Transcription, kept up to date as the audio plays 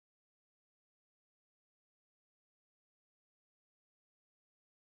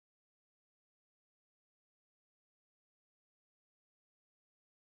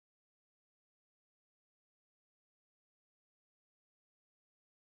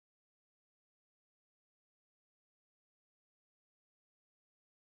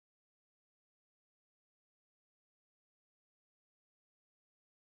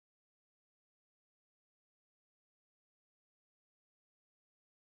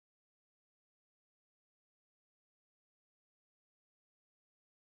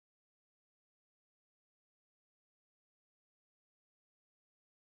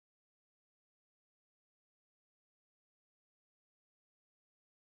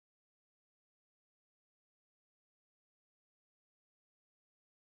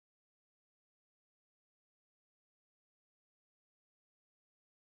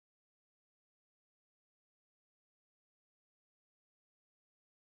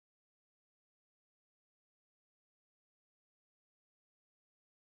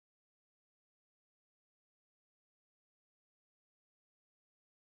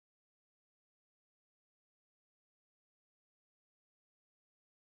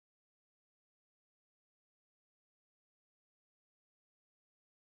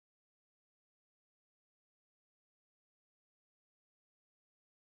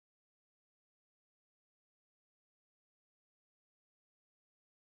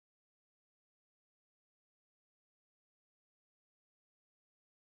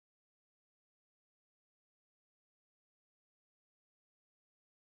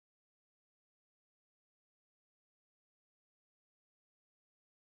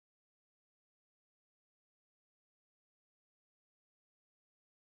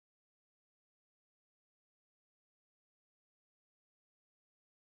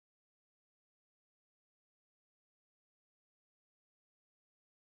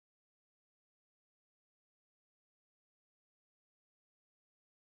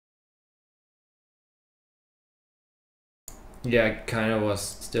Yeah, I kind of was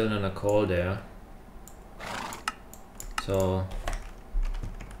still in a call there. So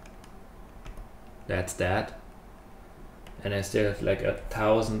that's that. And I still have like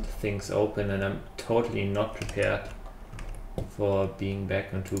 1,000 things open and I'm totally not prepared for being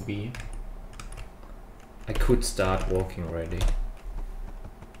back on 2B. I could start walking already.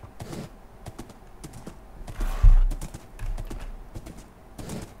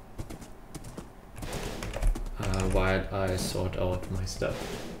 While I sort out my stuff.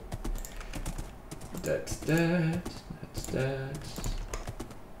 That's that. That's that.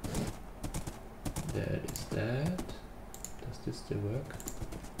 That is that. Does this still work?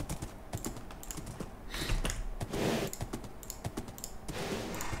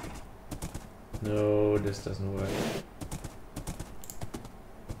 No, this doesn't work.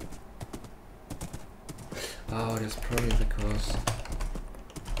 Oh, that's probably because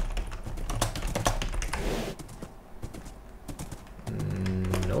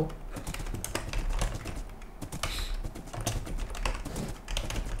nope.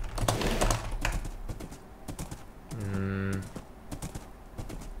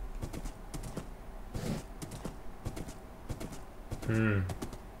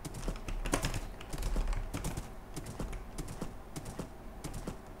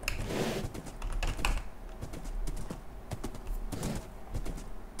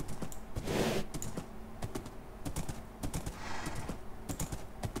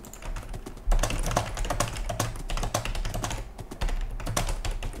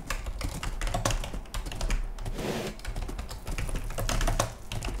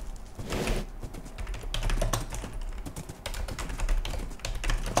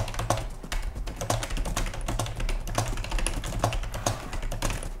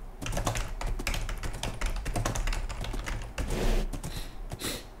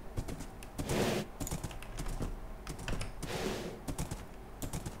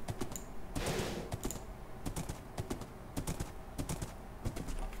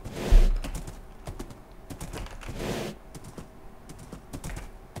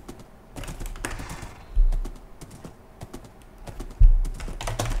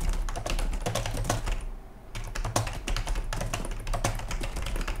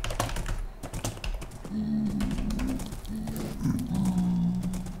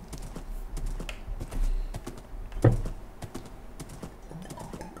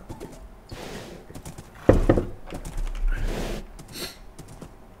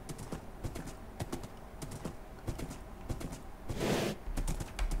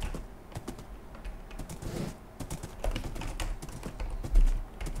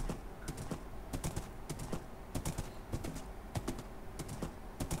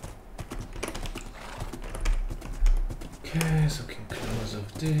 Okay, so we can close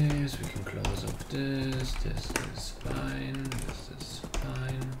off this, we can close off this, this is fine, this is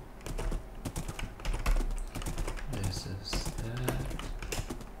fine, this is that.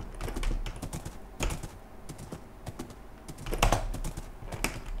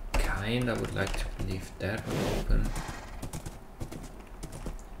 I would like to leave that one open.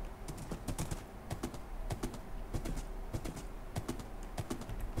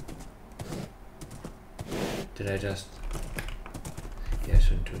 Did I just... Yeah, I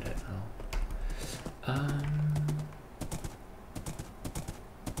shouldn't do that now.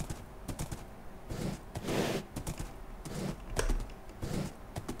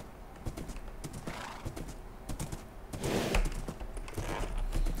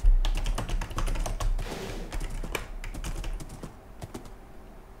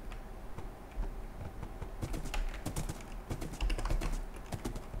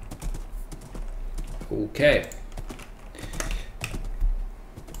 Okay.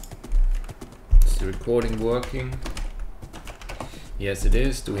 Is the recording working? Yes, it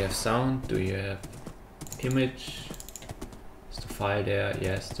is. Do we have sound? Do you have image? Is the file there?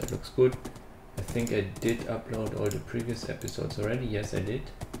 Yes, that looks good. I think I did upload all the previous episodes already. Yes, I did.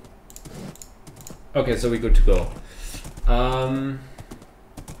 Okay, so we're good to go.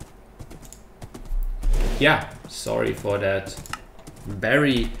 Yeah, sorry for that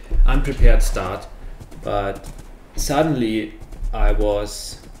very unprepared start. But suddenly I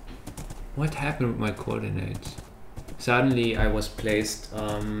was... What happened with my coordinates? Suddenly I was placed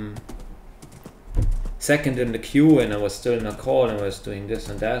second in the queue and I was still in a call and I was doing this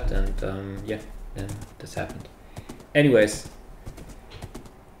and that and yeah, then this happened. Anyways,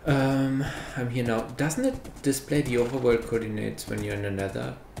 I'm here now. Doesn't it display the overworld coordinates when you're in the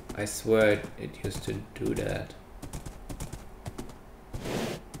nether? I swear it used to do that.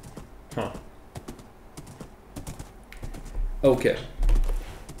 Huh. Okay,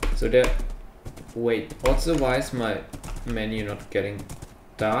 so there. Wait, also why is my menu not getting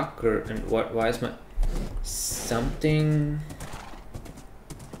darker? And why is my something?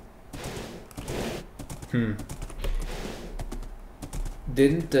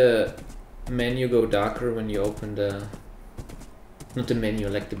 Didn't the menu go darker when you open the, not the menu,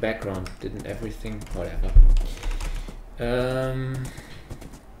 like the background? Didn't everything, whatever.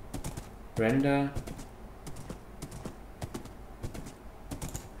 Render.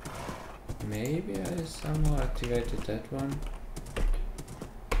 Maybe I somehow activated that one.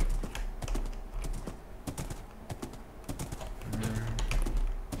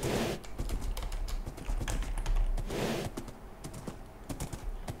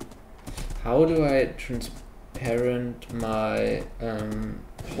 How do I transparent my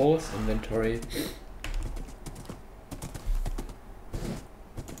holes inventory?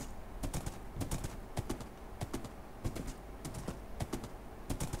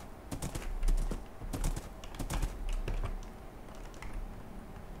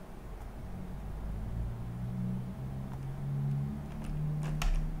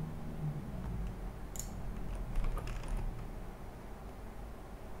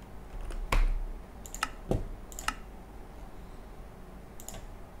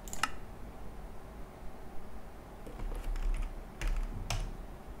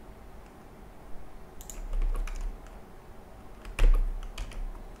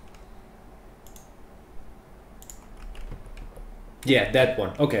 Yeah, that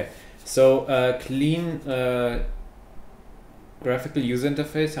one. Okay, so clean graphical user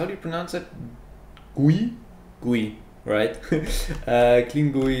interface. How do you pronounce it? GUI? GUI, right?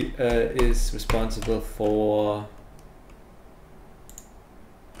 Clean GUI is responsible for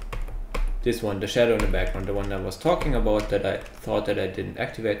this one, the shadow in the background, the one I was talking about that I thought that I didn't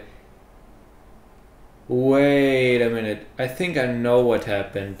activate. Wait a minute, I think I know what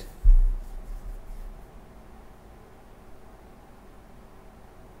happened.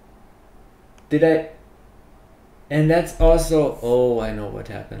 Did I? And that's also, oh, I know what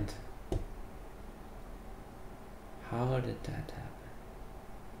happened. How did that happen?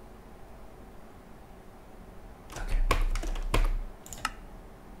 Okay.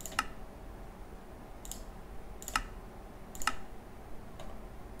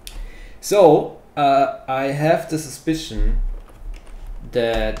 So, I have the suspicion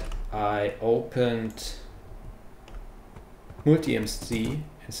that I opened multi-MC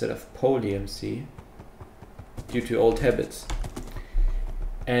instead of poly-MC due to old habits.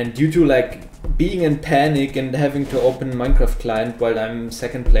 And due to like being in panic and having to open Minecraft client while I'm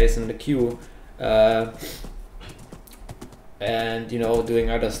second place in the queue, and you know, doing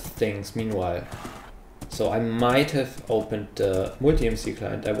other things meanwhile. So I might have opened the multi-MC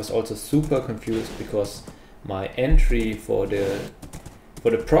client. I was also super confused because my entry for the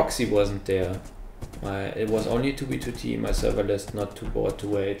proxy wasn't there. It was only 2b2t, my server list, not too bored to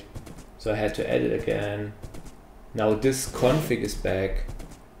wait. So I had to add it again. Now this config is back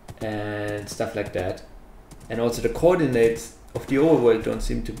and stuff like that. And also the coordinates of the overworld don't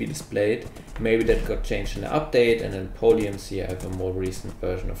seem to be displayed. Maybe that got changed in the update, and in poly-MC I have a more recent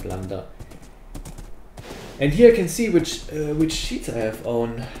version of Lambda. And here I can see which sheets I have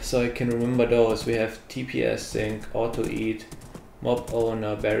owned, so I can remember those. We have TPS sync, auto eat, mob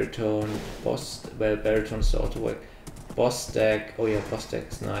owner, baritone, boss. Well, baritone is the auto work. Boss stack. Oh yeah, boss stack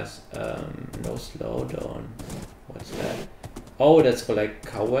is nice. No slowdown. What's that? Oh, that's for like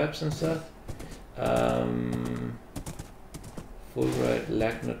cobwebs and stuff. Full right,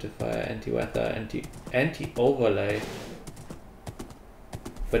 lag notifier, anti-weather, anti-overlay.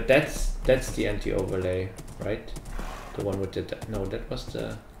 But that's the anti-overlay, right? The one with the, no, that was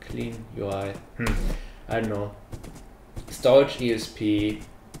the clean UI. I don't know. Storage ESP,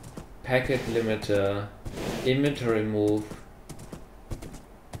 packet limiter, inventory move.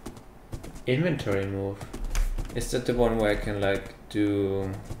 Inventory move. Is that the one where I can like do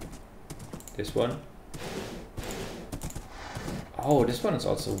this one? Oh, this one is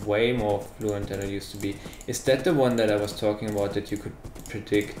also way more fluent than it used to be. Is that the one that I was talking about that you could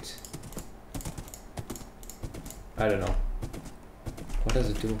predict? I don't know. What does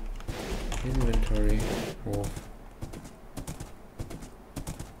it do? Inventory move.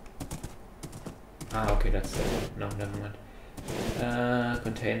 Ah, okay, that's the one. No, never mind.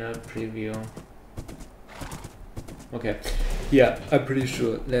 Container preview. Okay, yeah, I'm pretty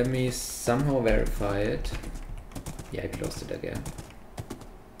sure. Let me somehow verify it. Yeah, I closed it again.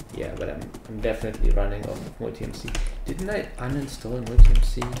 Yeah, but I'm definitely running off of multi-MC. Didn't I uninstall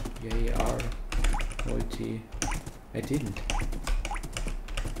multi-MC? Yeah, multi. I didn't.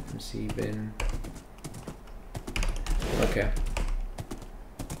 MC bin. Okay.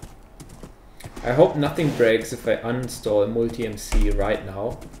 I hope nothing breaks if I uninstall multi-MC right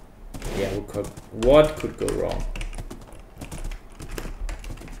now. Yeah, what could go wrong?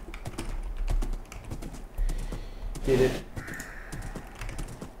 Did it?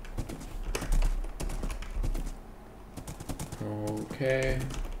 Okay,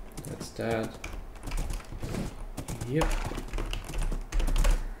 that's that. Yep.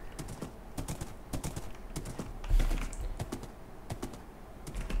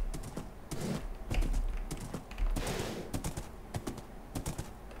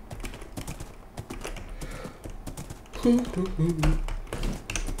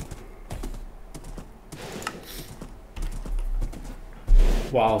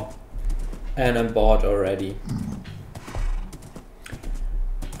 Wow, and I'm bored already.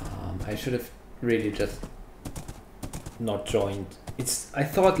 I should have really just not joined. I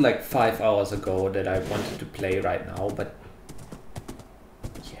thought like 5 hours ago that I wanted to play right now, but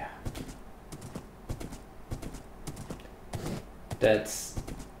yeah.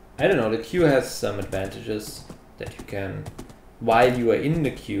 I don't know, the queue has some advantages that you can, while you are in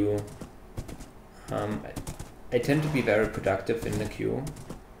the queue, I tend to be very productive in the queue,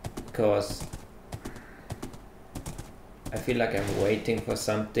 because I feel like I'm waiting for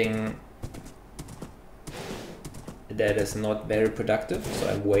something that is not very productive, so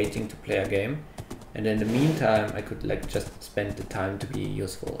I'm waiting to play a game, and in the meantime I could like just spend the time to be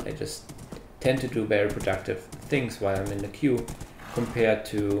useful. I just tend to do very productive things while I'm in the queue, compared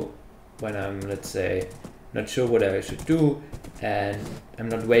to when I'm, let's say, not sure what I should do and I'm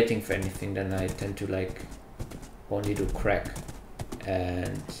not waiting for anything. Then I tend to like only do crack,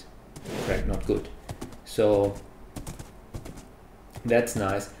 and crack not good. So that's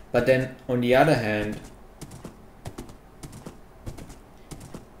nice. But then on the other hand,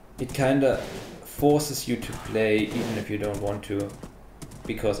 it kinda forces you to play even if you don't want to,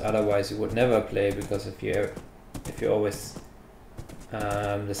 because otherwise you would never play, because if you always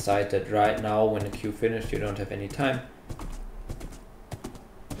decide that right now when the queue finished you don't have any time,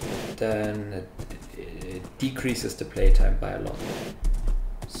 then it decreases the playtime by a lot.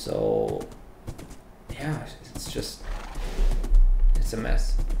 So yeah, it's a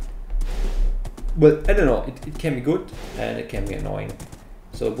mess. But I don't know, it can be good and it can be annoying.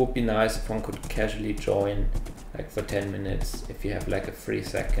 So it would be nice if one could casually join like for 10 minutes. If you have like a free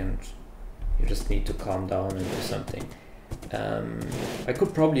second, you just need to calm down and do something. I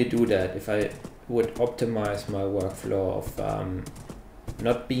could probably do that if I would optimize my workflow of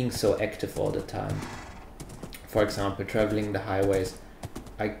not being so active all the time. For example, traveling the highways.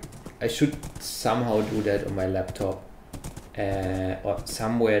 I should somehow do that on my laptop, or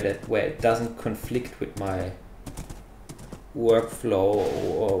somewhere where it doesn't conflict with my workflow,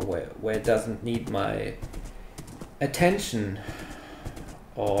 or where it doesn't need my attention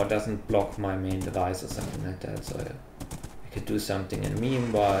or doesn't block my main device or something like that. So I could do something, and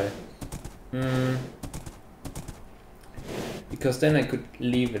meanwhile, because then I could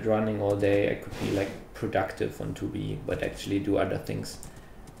leave it running all day. I could be like productive on 2B, but actually do other things.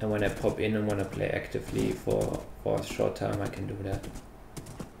 And when I pop in and want to play actively for a short time, I can do that.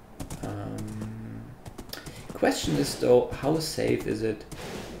 Question is though, how safe is it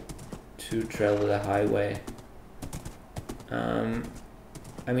to travel the highway?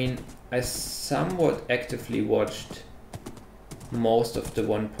 I mean, I somewhat actively watched most of the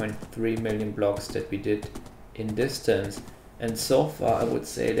 1.3 million blocks that we did in distance, and so far I would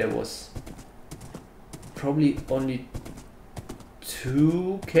say there was probably only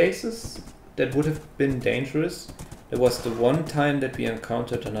 2 cases that would have been dangerous. There was the one time that we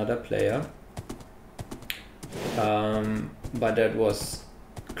encountered another player, but that was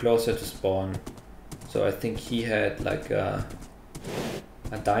closer to spawn, so I think he had like a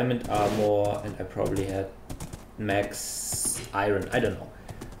diamond armor and I probably had max iron, I don't know.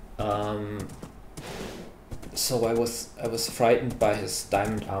 So I was frightened by his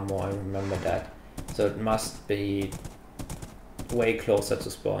diamond armor, I remember that, so it must be way closer to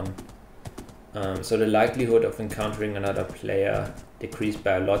spawn. So the likelihood of encountering another player decreased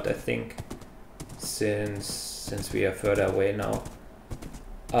by a lot, I think, since we are further away now.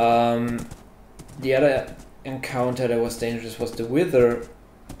 The other encounter that was dangerous was the wither,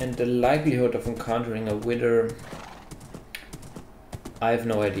 and the likelihood of encountering a wither, I have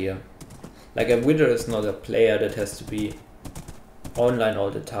no idea. Like, a wither is not a player that has to be online all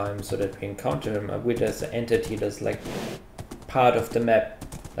the time so that we encounter him. A wither is an entity that's like part of the map,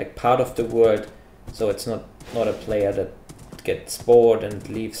 like part of the world, so it's not a player that gets bored and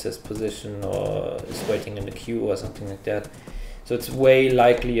leaves his position or is waiting in the queue or something like that. So it's way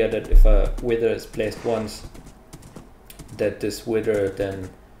likelier that if a wither is placed once, that this wither then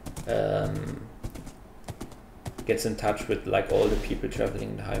gets in touch with like all the people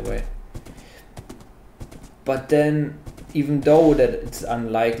traveling the highway. But then, even though that it's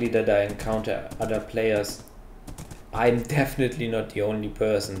unlikely that I encounter other players, I'm definitely not the only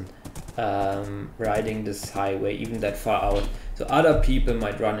person riding this highway even that far out. So other people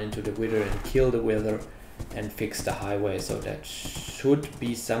might run into the wither and kill the wither and fix the highway, so that should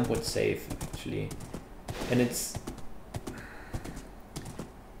be somewhat safe actually. And it's,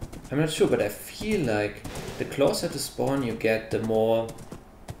 I'm not sure, but I feel like the closer to spawn you get, the more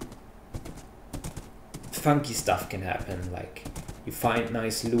funky stuff can happen. Like you find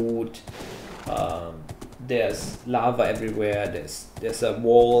nice loot, there's lava everywhere, there's a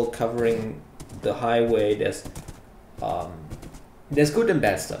wall covering the highway, there's good and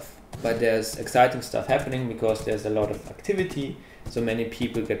bad stuff, but there's exciting stuff happening because there's a lot of activity, so many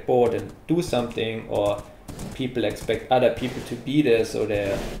people get bored and do something, or people expect other people to be there, so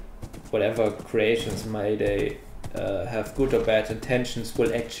their whatever creations may they have good or bad intentions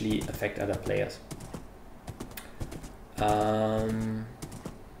will actually affect other players.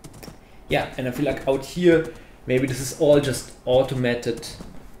 Yeah, and I feel like out here, maybe this is all just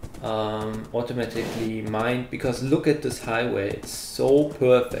automatically mined, because look at this highway, it's so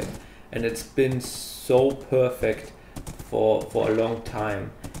perfect, and it's been so perfect for a long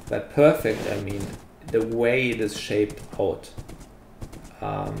time. By perfect, I mean the way it is shaped out.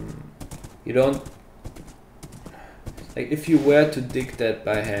 You don't, like if you were to dig that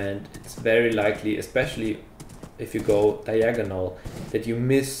by hand, it's very likely, especially if you go diagonal, that you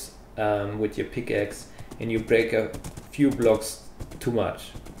miss with your pickaxe and you break a few blocks too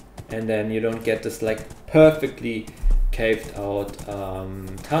much, and then you don't get this like perfectly caved out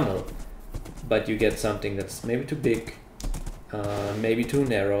tunnel, but you get something that's maybe too big, maybe too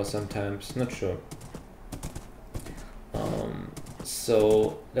narrow sometimes, not sure.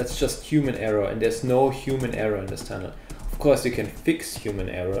 So that's just human error, and there's no human error in this tunnel. Of course you can fix human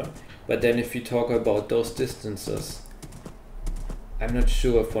error, but then if you talk about those distances, I'm not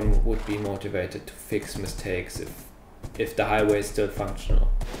sure if one would be motivated to fix mistakes if the highway is still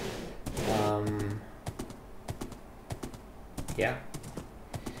functional. Yeah.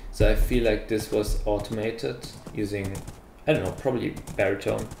 So I feel like this was automated using, I don't know, probably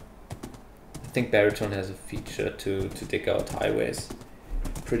Baritone. I think Baritone has a feature to dig out highways.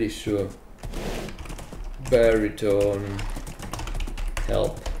 Pretty sure. Baritone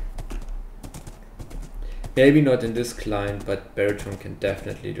help. Maybe not in this client, but Baritone can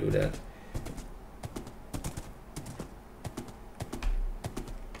definitely do that.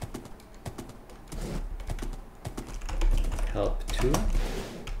 Help too.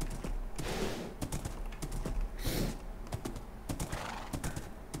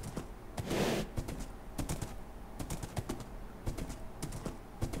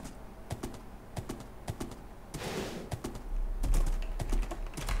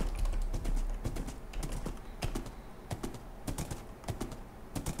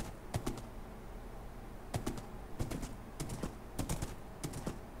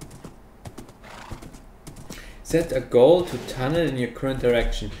 Set a goal to tunnel in your current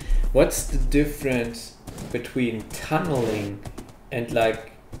direction. What's the difference between tunneling and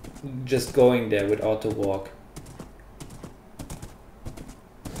like just going there with auto walk?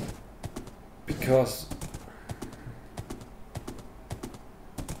 Because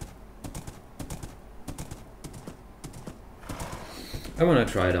I want to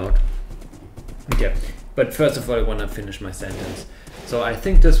try it out. Okay, but first of all I want to finish my sentence. So I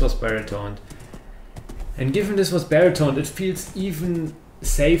think this was Baritone. And given this was Baritone, it feels even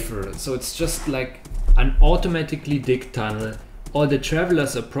safer. So it's just like an automatically dig tunnel. All the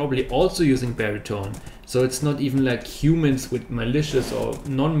travelers are probably also using Baritone. So it's not even like humans with malicious or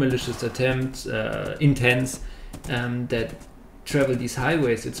non-malicious intents that travel these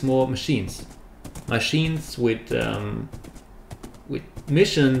highways. It's more machines. Machines with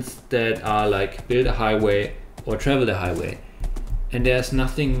missions that are like build a highway or travel the highway. And there's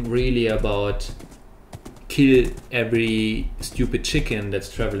nothing really about kill every stupid chicken that's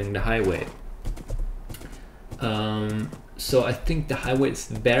traveling the highway. So I think the highway is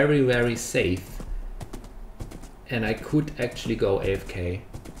very, very safe, and I could actually go AFK.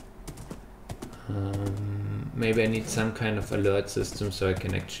 Maybe I need some kind of alert system so I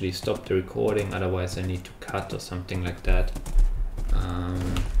can actually stop the recording, otherwise I need to cut or something like that.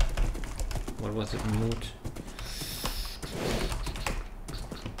 What was it? Mute?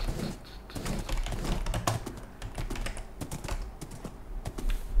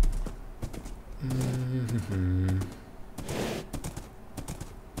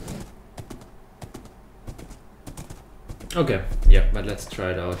 Okay, yeah, but let's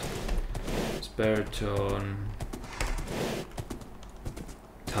try it out. Baritone.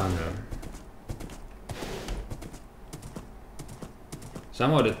 tunnel.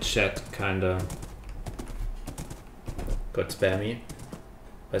 Somehow the chat kinda got spammy.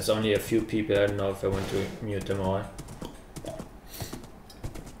 But it's only a few people, I don't know if I want to mute them all.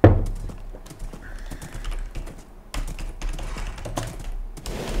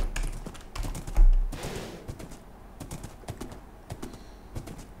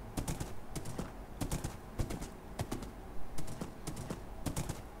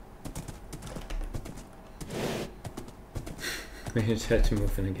 You try to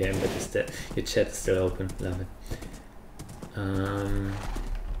move in the game, but your chat is still open. Love it.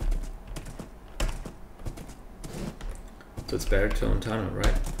 So it's baritone tunnel,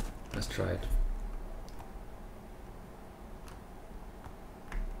 right? Let's try it.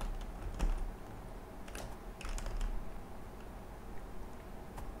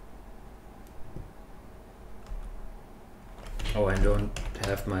 Oh, I don't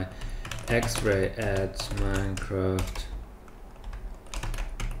have my X-ray at Minecraft.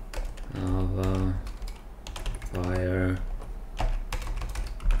 Lava, fire,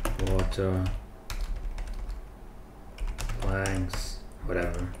 water, planks,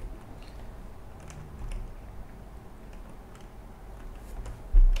 whatever.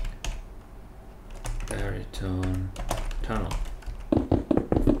 Baritone tunnel.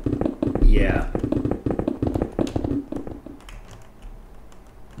 Yeah.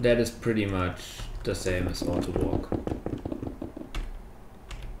 That is pretty much the same as auto walk.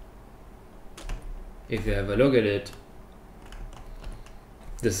 If you have a look at it,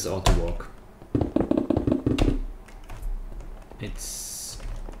 this is auto walk. It's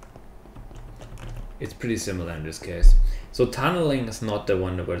pretty similar in this case. So tunneling is not the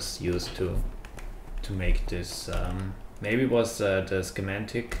one that was used to make this. Maybe it was the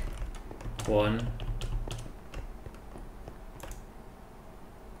schematic one.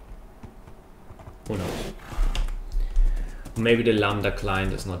 Who knows? Maybe the Lambda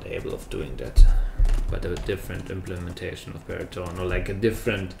client is not able of doing that, but a different implementation of baritone, or like a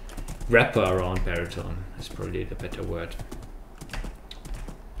different wrapper around baritone is probably the better word.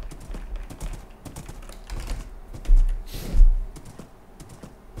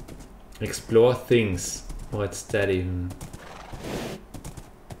 Explore things. What's that even?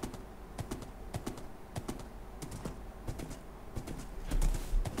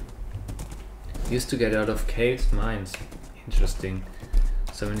 Used to get out of caves, mines. Interesting.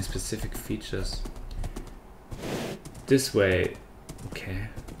 So many specific features. This way. Okay.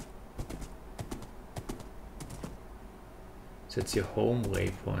 So it's your home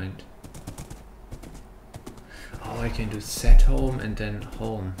waypoint. Oh, I can do set home and then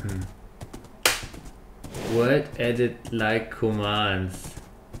home. Word edit like commands.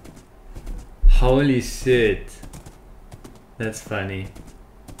 Holy shit. That's funny.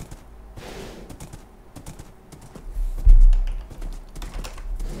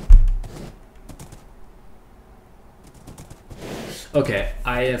 Okay,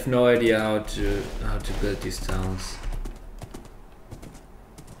 I have no idea how to build these towns.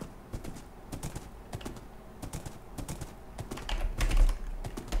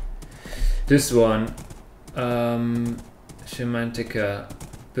 This one, Semantica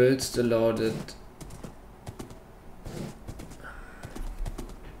builds the loaded.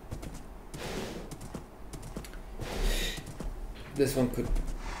 This one could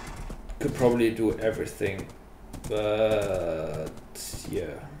probably do everything, but yeah.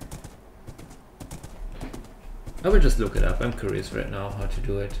 I will just look it up. I'm curious right now how to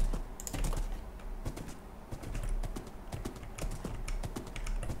do it.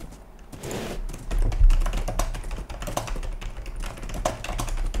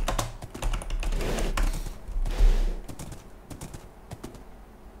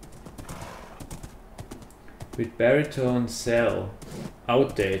 With baritone cell,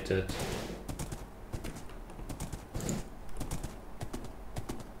 outdated.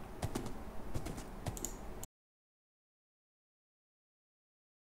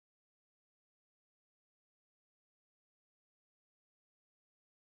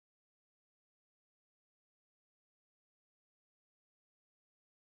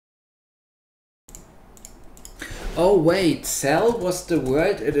 Oh wait, cell was the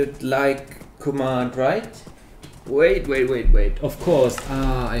word edit like command, right? Wait. Of course.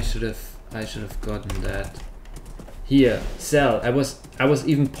 I should have gotten that. Here, cell. I was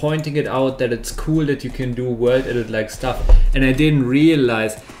even pointing it out that it's cool that you can do world edit like stuff, and I didn't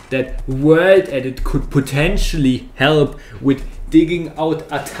realize that world edit could potentially help with digging out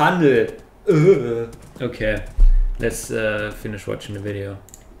a tunnel. Ugh. Okay, let's finish watching the video.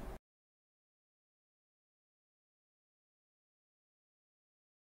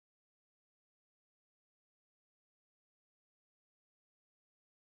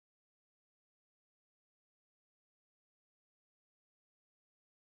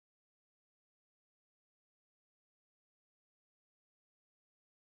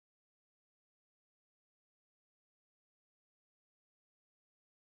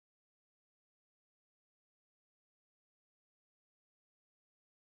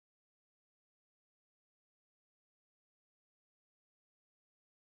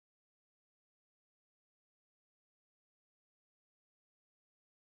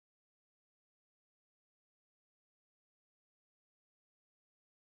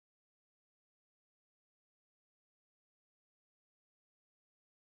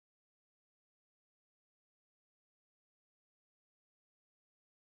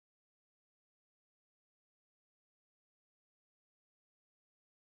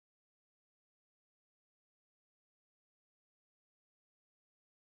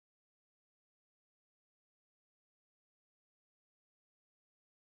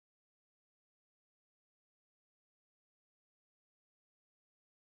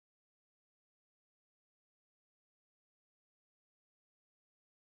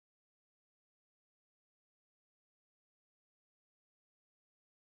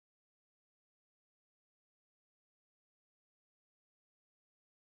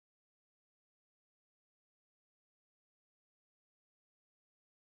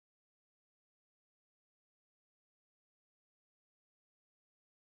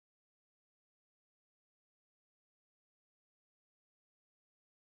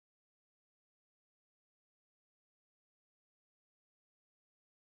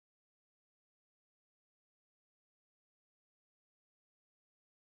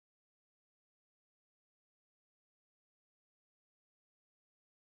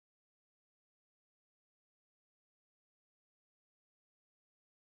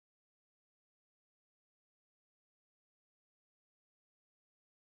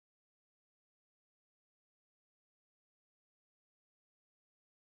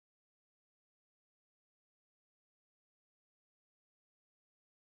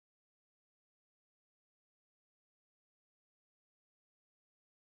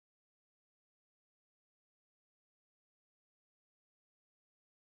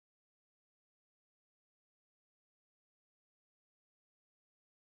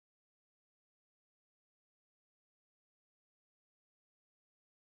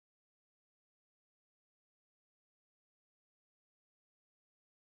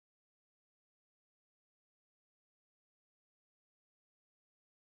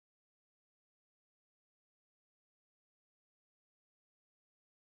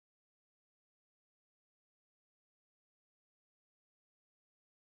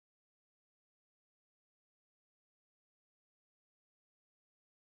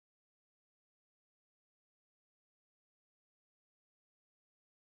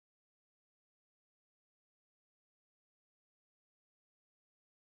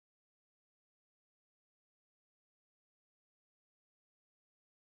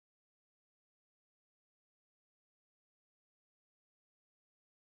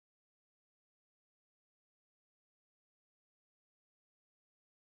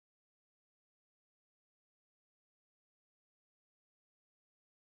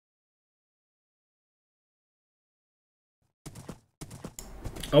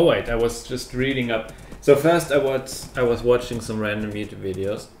 Oh wait, I was just reading up. So first I was watching some random YouTube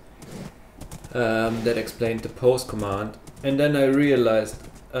videos that explained the post command, and then I realized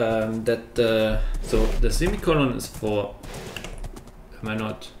that the semicolon is for. Am I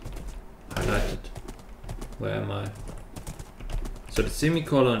not highlighted? Where am I? So the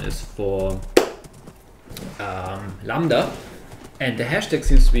semicolon is for lambda, and the hashtag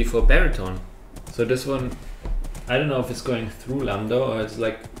seems to be for baritone. So this one, I don't know if it's going through lambda or it's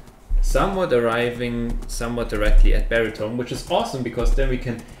like somewhat arriving somewhat directly at baritone, which is awesome because then we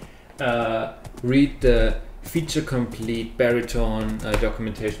can read the feature complete baritone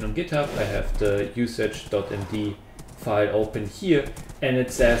documentation on GitHub. I have the usage.md file open here, and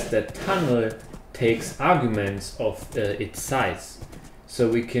it says that tunnel takes arguments of its size. So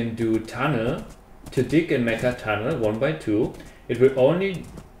we can do tunnel to dig and make a tunnel 1 by 2. It will only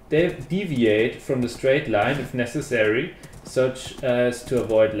deviate from the straight line if necessary, such as to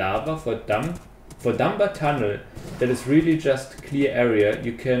avoid lava. For dumber tunnel that is really just clear area,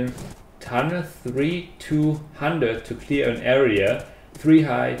 you can tunnel 3 to 100 to clear an area, 3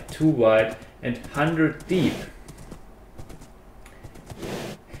 high, 2 wide, and 100 deep.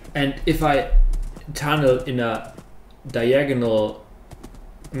 And if I tunnel in a diagonal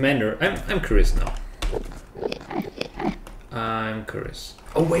manner, I'm curious now. I'm curious.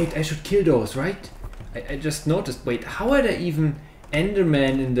 Oh wait, I should kill those, right? I just noticed. Wait, how are there even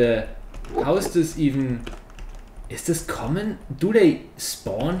Enderman in the... How is this even... Is this common? Do they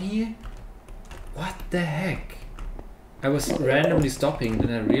spawn here? What the heck? I was randomly stopping,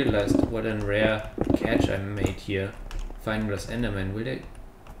 then I realized what a rare catch I made here. Finding those Enderman. Will they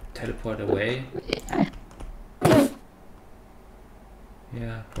teleport away?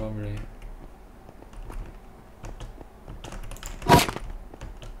 Yeah, probably.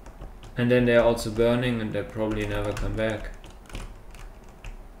 And then they're also burning and they probably never come back.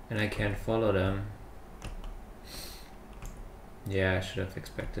 And I can't follow them. Yeah, I should have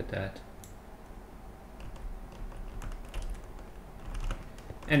expected that.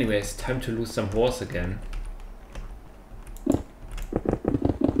 Anyways, time to lose some horse again.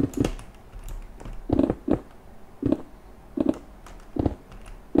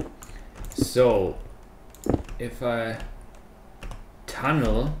 So, if I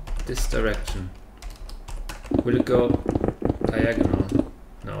tunnel this direction, will it go diagonal?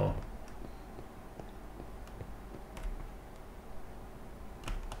 No.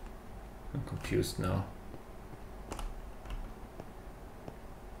 I'm confused now.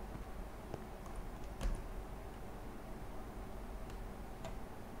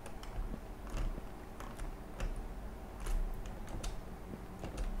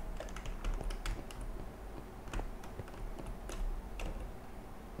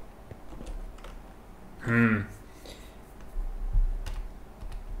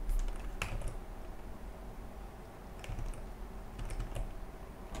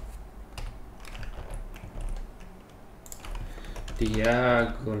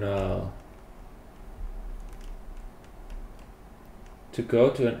 Diagonal. To go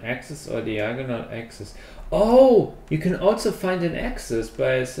to an axis or diagonal axis. Oh, you can also find an axis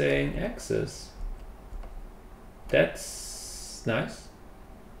by saying axis. That's nice.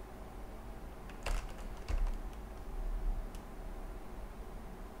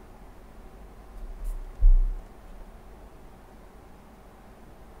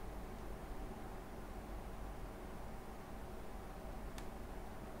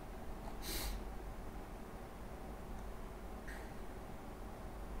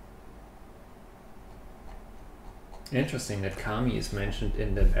 Interesting that Kami is mentioned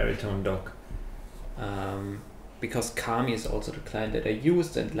in the baritone doc, because Kami is also the client that I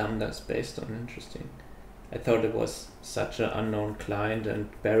used and Lambda is based on. Interesting. I thought it was such an unknown client and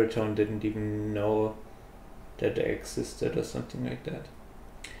baritone didn't even know that they existed or something like that.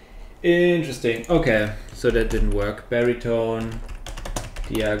 Interesting. Okay, so that didn't work. Baritone,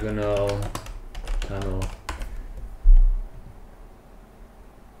 diagonal, tunnel.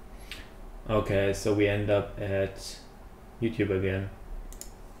 Okay, so we end up at YouTube again,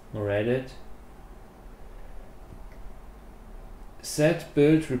 or Reddit. Set,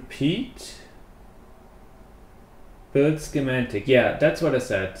 build, repeat. Build schematic. Yeah, that's what I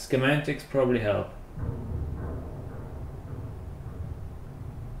said. Schematics probably help.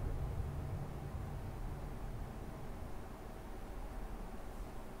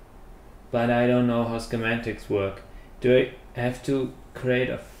 But I don't know how schematics work. Do I have to create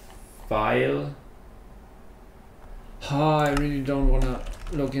a file? Oh, I really don't want to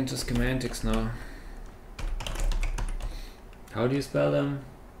look into schematics now. How do you spell them?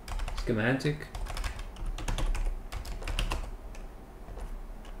 Schematic?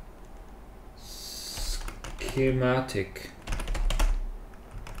 Schematic.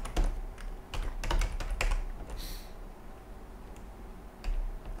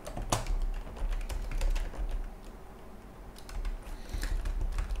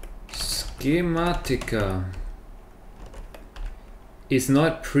 Schematica is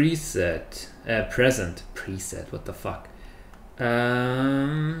not preset, present. Preset, what the fuck? Yeah,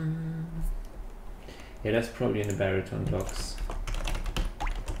 that's probably in the baritone docs.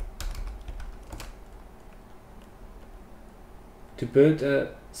 To build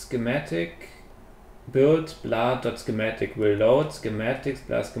a schematic, build blah.schematic will load schematics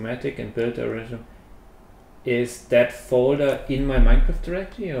blah schematic and build the original. Is that folder in my Minecraft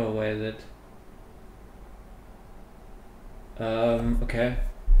directory or where is it? Okay.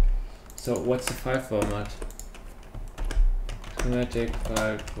 So what's the file format? Schematic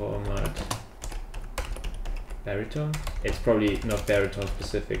file format. Baritone? It's probably not baritone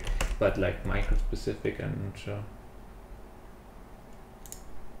specific, but like Minecraft specific, I'm not sure.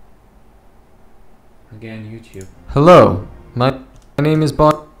 Again, YouTube. Hello, my name is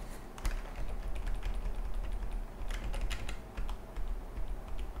Bon.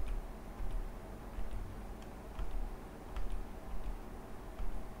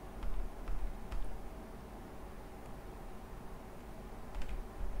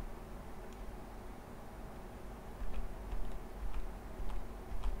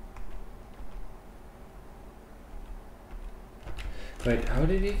 Wait, how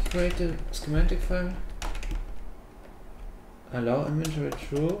did he create a schematic file? Allow inventory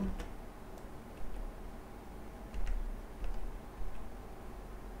true?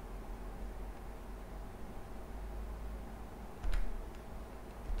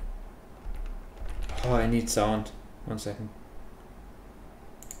 Oh, I need sound. 1 second.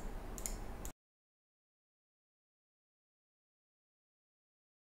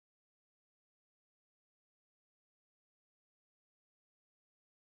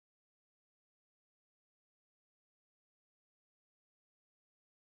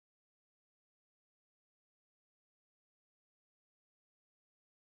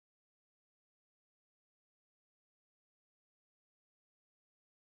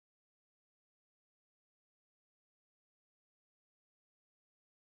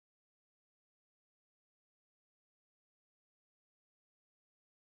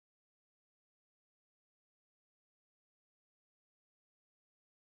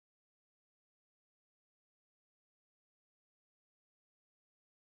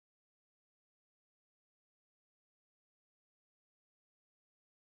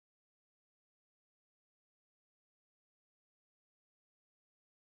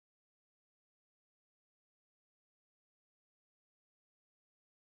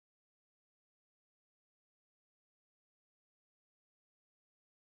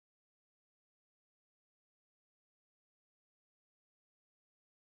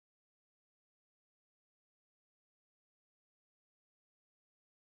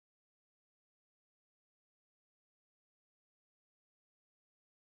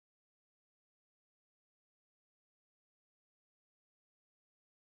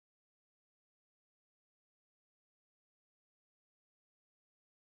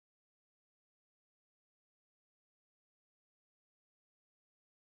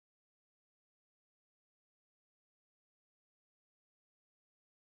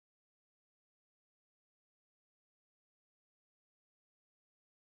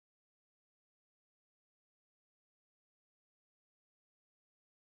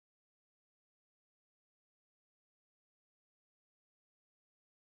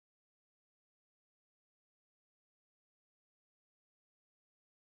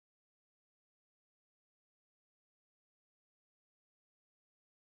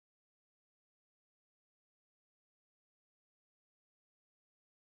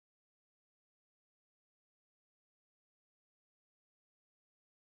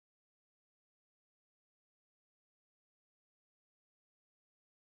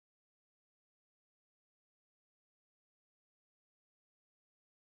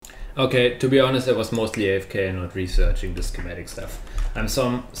 Okay, to be honest, I was mostly AFK and not researching the schematic stuff. I'm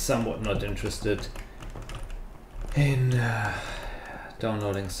somewhat not interested in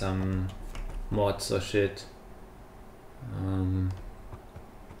downloading some mods or shit.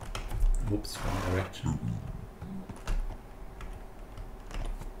 Whoops, wrong direction.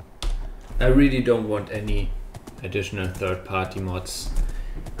 I really don't want any additional third-party mods.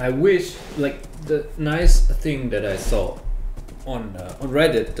 I wish, like, the nice thing that I saw on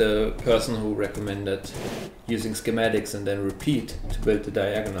Reddit, the person who recommended using schematics and then repeat to build the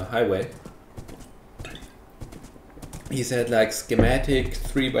diagonal highway, he said like schematic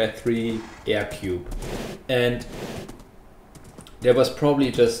 3x3 air cube, And there was probably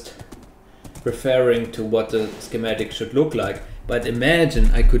just referring to what the schematic should look like. But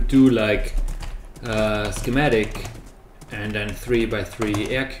imagine I could do like schematic and then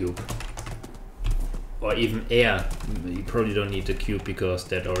 3x3 air cube. Or even air. You probably don't need the cube because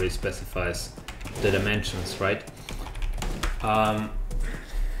that already specifies the dimensions, right? Or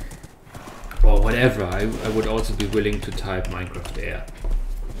whatever. I would also be willing to type Minecraft air.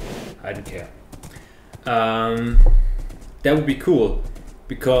 I don't care. That would be cool,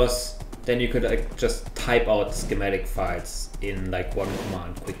 because then you could like just type out schematic files in like one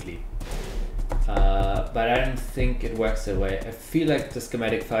command quickly. But I don't think it works that way. I feel like the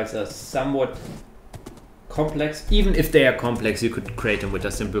schematic files are somewhat complex. Even if they are complex, you could create them with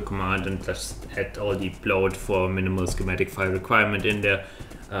a simple command and just add all the bloat for minimal schematic file requirement in there.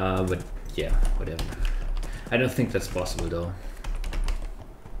 But yeah, whatever. I don't think that's possible though.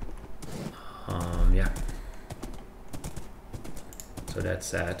 Yeah. So that's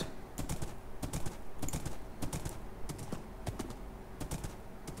sad.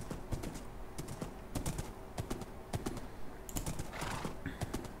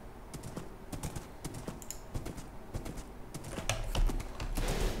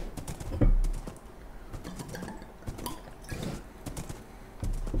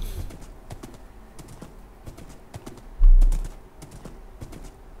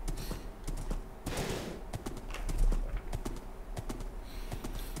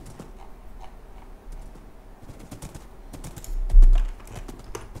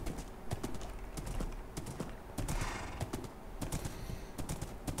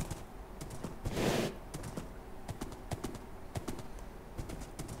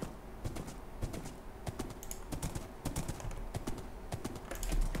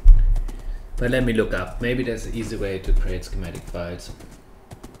 But let me look up. Maybe there's an easy way to create schematic files.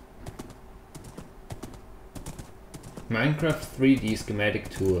 Minecraft 3D schematic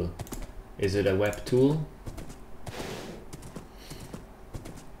tool. Is it a web tool?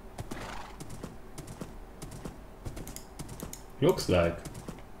 Looks like.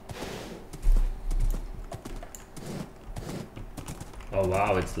 Oh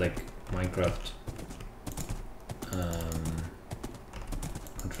wow, it's like Minecraft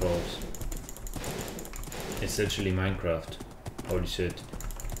controls. It's literally Minecraft. Holy shit.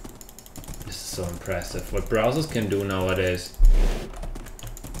 This is so impressive. What browsers can do nowadays.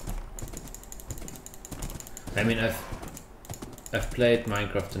 I mean, I've played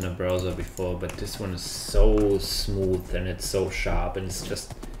Minecraft in a browser before, but this one is so smooth and it's so sharp and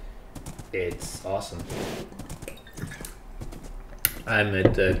it's awesome. I'm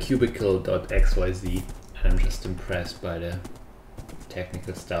at cubicle.xyz and I'm just impressed by the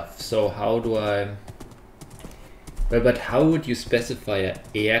technical stuff. So how do I... Well, but how would you specify an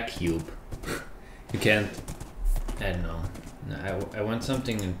air cube? You can't... I don't know. No, I want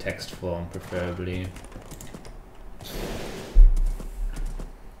something in text form, preferably.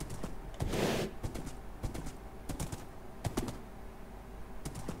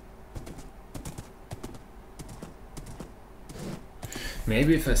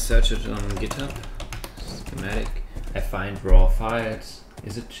 Maybe if I search it on GitHub, schematic, I find raw files.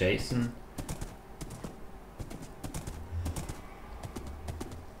 Is it JSON?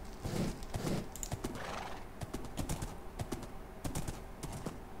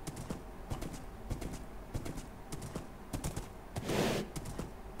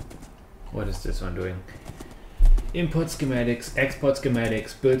 What is this one doing? Import schematics, export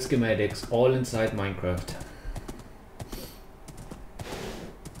schematics, build schematics, all inside Minecraft.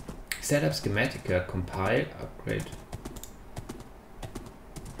 Setup schematica, compile, upgrade.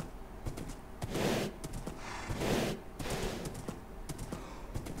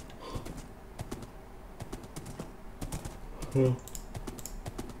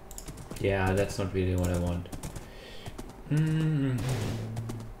 Yeah, that's not really what I want.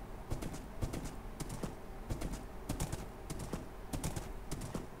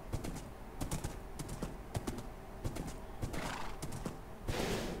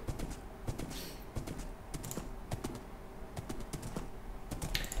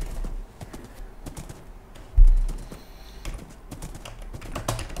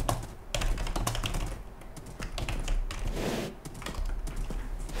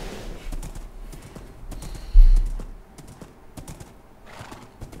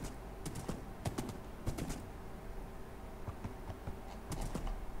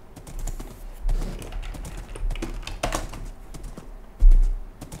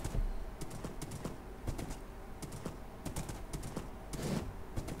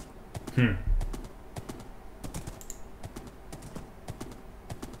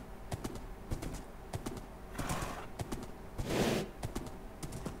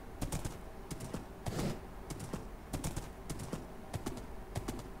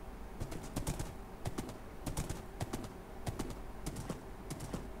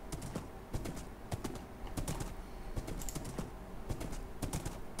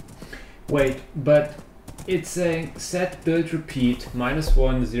 Wait, but it's saying set build repeat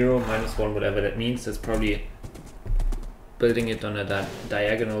 -1 0 -1 whatever that means. That's probably building it on a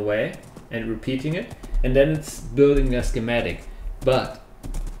diagonal way and repeating it, and then it's building their schematic. But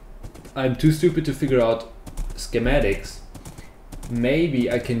I'm too stupid to figure out schematics. Maybe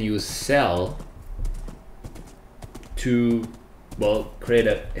I can use cell to, well, create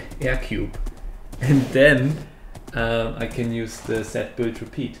an air cube, and then I can use the set build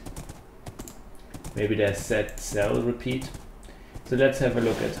repeat. Maybe there's set cell repeat. So let's have a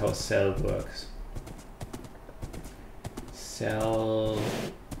look at how cell works. Cell.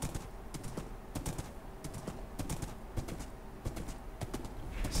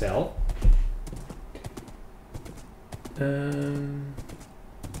 Cell.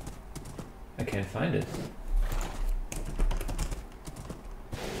 I can't find it.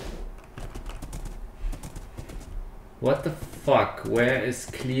 What the fuck? Where is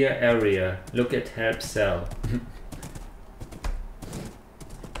clear area? Look at help cell.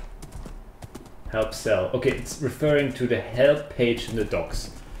 Help cell. Okay, it's referring to the help page in the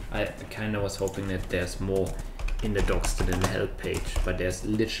docs. I kind of was hoping that there's more in the docs than in the help page, but there's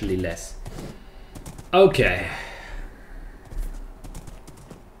literally less. Okay.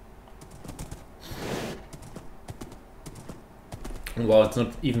 Wow, it's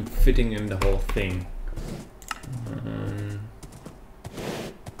not even fitting in the whole thing.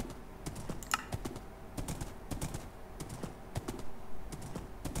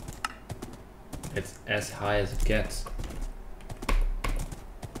 It's as high as it gets.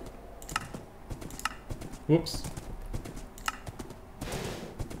 Whoops.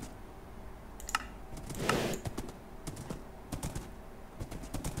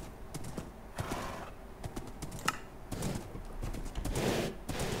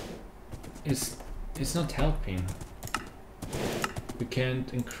 It's not helping. We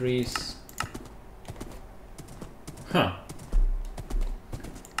can't increase. Huh.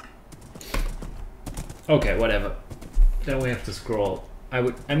 Okay, whatever. Then we have to scroll.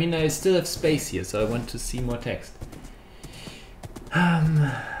 I mean, I still have space here, so I want to see more text.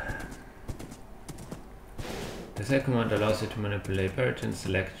 The set command allows you to manipulate pattern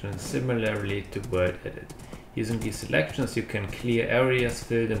selections similarly to word edit. Using these selections, you can clear areas,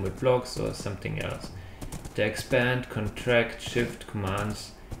 fill them with blocks or something else. The expand, contract, shift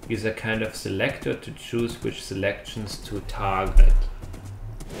commands use a kind of selector to choose which selections to target.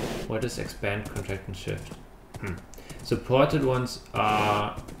 What is expand, contract, and shift? Supported ones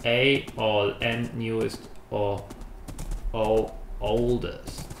are A, all, N, newest, or O,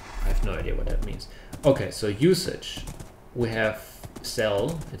 oldest. I have no idea what that means. Okay, so usage. We have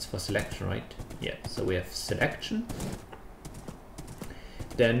cell, it's for selection, right? Yeah, so we have selection.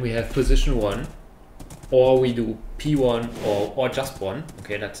 Then we have position 1, or we do P1 or just 1.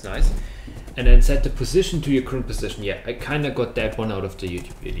 Okay, that's nice. And then set the position to your current position. Yeah, I kind of got that one out of the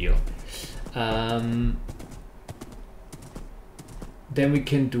YouTube video. Then we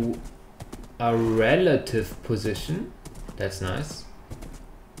can do a relative position. That's nice.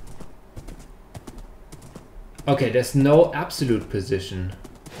 Okay, there's no absolute position.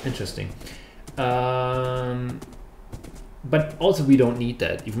 Interesting. But also we don't need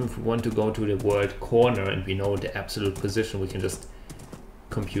that. Even if we want to go to the word corner and we know the absolute position, we can just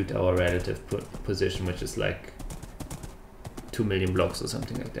compute our relative position, which is like 2 million blocks or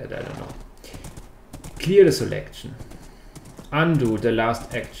something like that. I don't know. Clear the selection. Undo the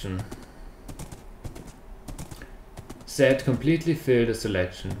last action. Set completely fill the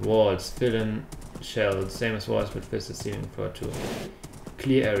selection. Walls, fill in shells, same as walls, but fill the ceiling floor too.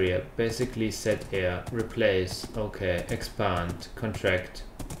 Clear area, basically set air, replace, okay, expand, contract.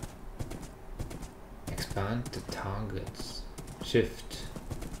 Expand the targets, shift.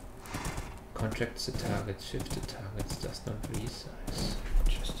 Contracts the targets, shift the targets, does not resize.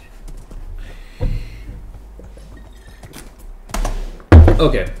 Interesting.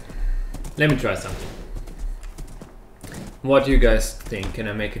 Okay, let me try something. What do you guys think? Can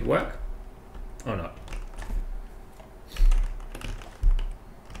I make it work or not?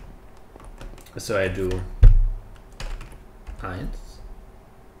 So I do 1.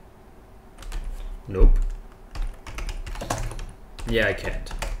 Nope. Yeah, I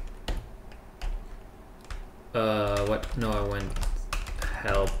can't. What? No, I went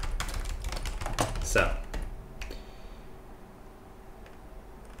help. So.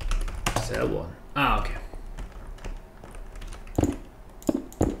 Cell 1. Ah, okay.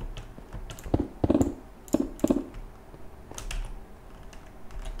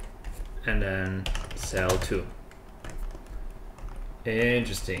 And then cell 2.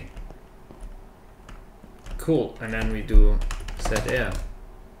 Interesting. Cool. And then we do set air.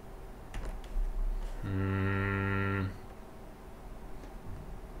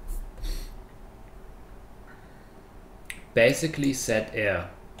 Basically set air.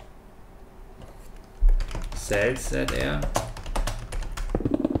 Cell set air.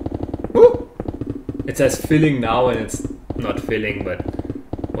 Woo! It says filling now and it's not filling, but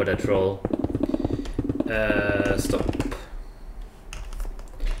what a troll. Stop.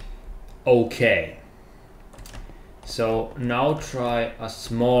 Okay. So now try a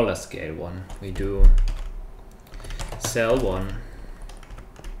smaller scale one. We do cell 1.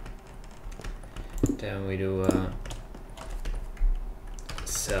 Then we do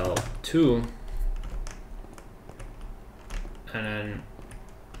cell 2. And then,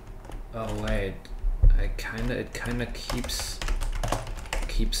 oh wait, it kinda keeps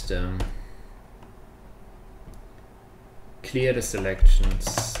them. Clear the selection,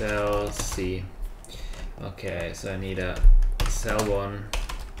 cell C. Okay, so I need a cell 1.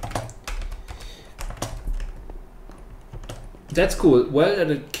 That's cool. Well that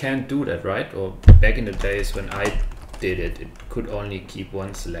it can't do that, right? Or back in the days when I did it, it could only keep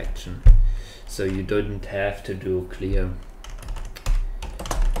one selection. So you didn't have to do clear.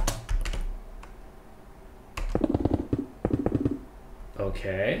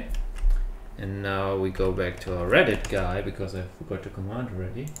 Okay. And now we go back to our Reddit guy because I forgot the command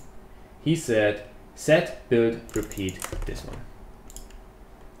already. He said set, build, repeat this one.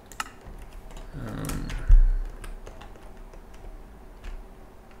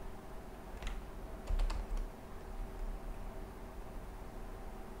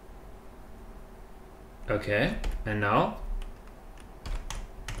 Okay, and now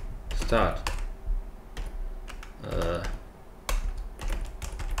start.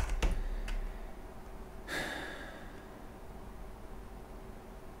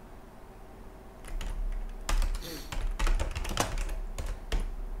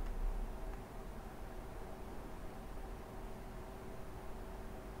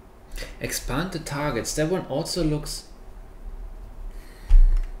 Expand the targets. That one also looks.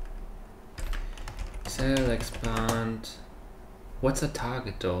 Cell expand. What's a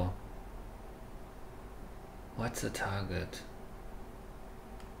target though? What's a target?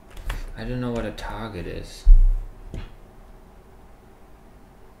 I don't know what a target is.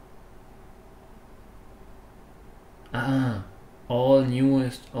 Ah, all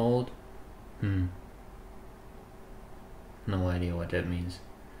newest, old. No idea what that means.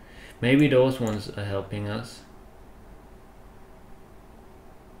 Maybe those ones are helping us.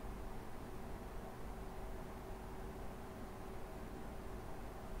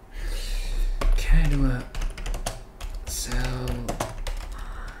 Can I do a cell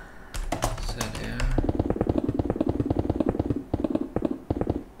set air?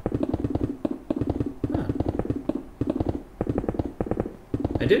 Huh.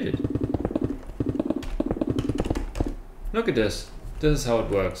 I did it. Look at this. This is how it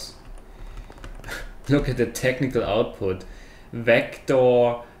works. Look at the technical output.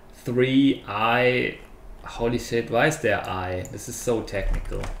 Vector 3i. Holy shit, why is there I? This is so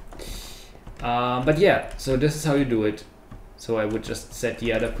technical. But yeah, so this is how you do it. So I would just set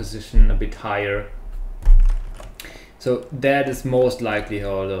the other position a bit higher. So that is most likely how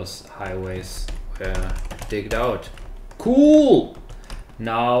all those highways were digged out. Cool!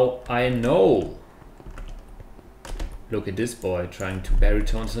 Now I know. Look at this boy trying to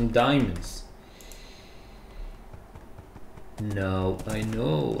baritone some diamonds. Now I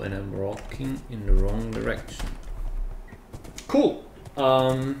know, and I'm rocking in the wrong direction. Cool.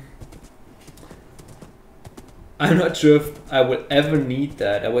 I'm not sure if I would ever need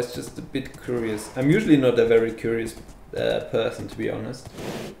that. I was just a bit curious. I'm usually not a very curious person, to be honest.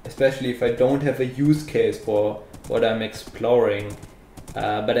 Especially if I don't have a use case for what I'm exploring.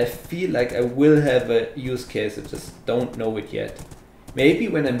 But I feel like I will have a use case, I just don't know it yet. Maybe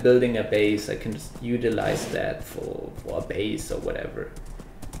when I'm building a base, I can just utilize that for a base or whatever.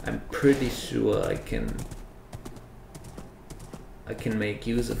 I'm pretty sure I can make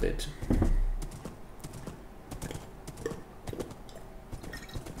use of it.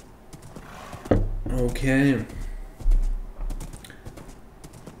 Okay.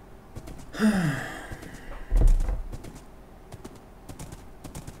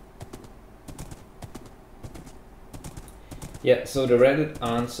 Yeah, so the Reddit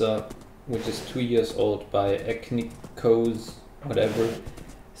answer, which is 2 years old by Eknikos, whatever,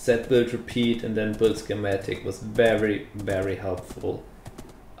 set build repeat and then build schematic was very, very helpful.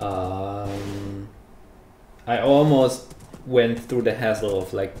 I almost went through the hassle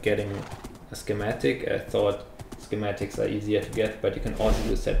of like getting a schematic. I thought schematics are easier to get, but you can also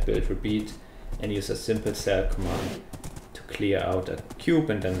do set build repeat and use a simple cell command to clear out a cube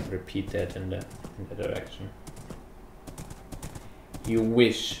and then repeat that in the in the direction. You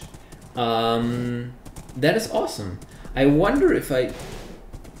wish. That is awesome. I wonder if I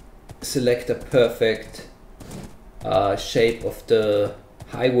select a perfect shape of the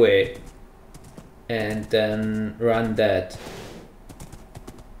highway and then run that,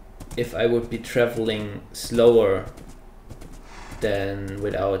 if I would be traveling slower than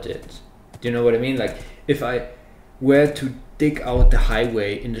without it. Do you know what I mean? Like if I were to dig out the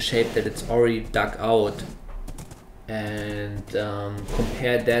highway in the shape that it's already dug out and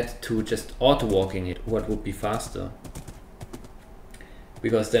compare that to just auto walking it, what would be faster?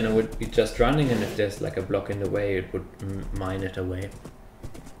 Because then I would be just running, and if there's like a block in the way, it would mine it away.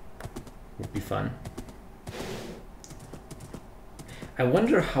 Would be fun. I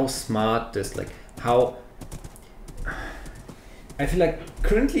wonder how smart this, like how, I feel like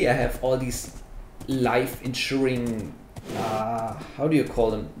currently I have all these life insuring, how do you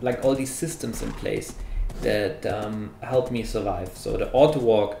call them? Like all these systems in place that help me survive. So the auto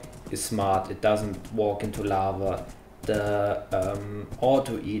walk is smart. It doesn't walk into lava. The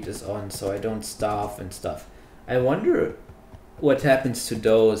auto eat is on, so I don't starve and stuff. I wonder what happens to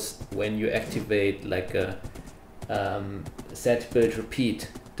those when you activate like a set, build, repeat.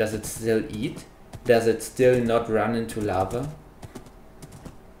 Does it still eat? Does it still not run into lava?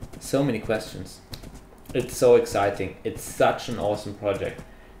 So many questions. It's so exciting. It's such an awesome project.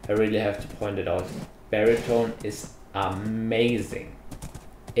 I really have to point it out. Baritone is amazing.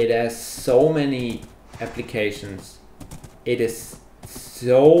 It has so many applications. It is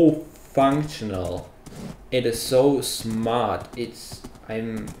so functional. It is so smart. I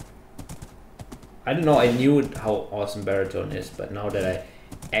don't know, I knew how awesome Baritone is, but now that I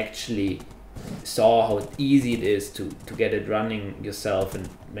actually saw how easy it is to get it running yourself and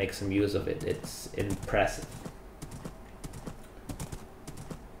make some use of it, it's impressive.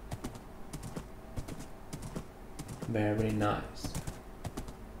 Very nice.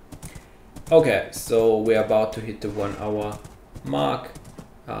 Okay, so we're about to hit the 1 hour mark.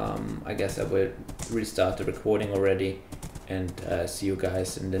 I guess I will restart the recording already and see you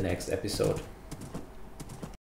guys in the next episode.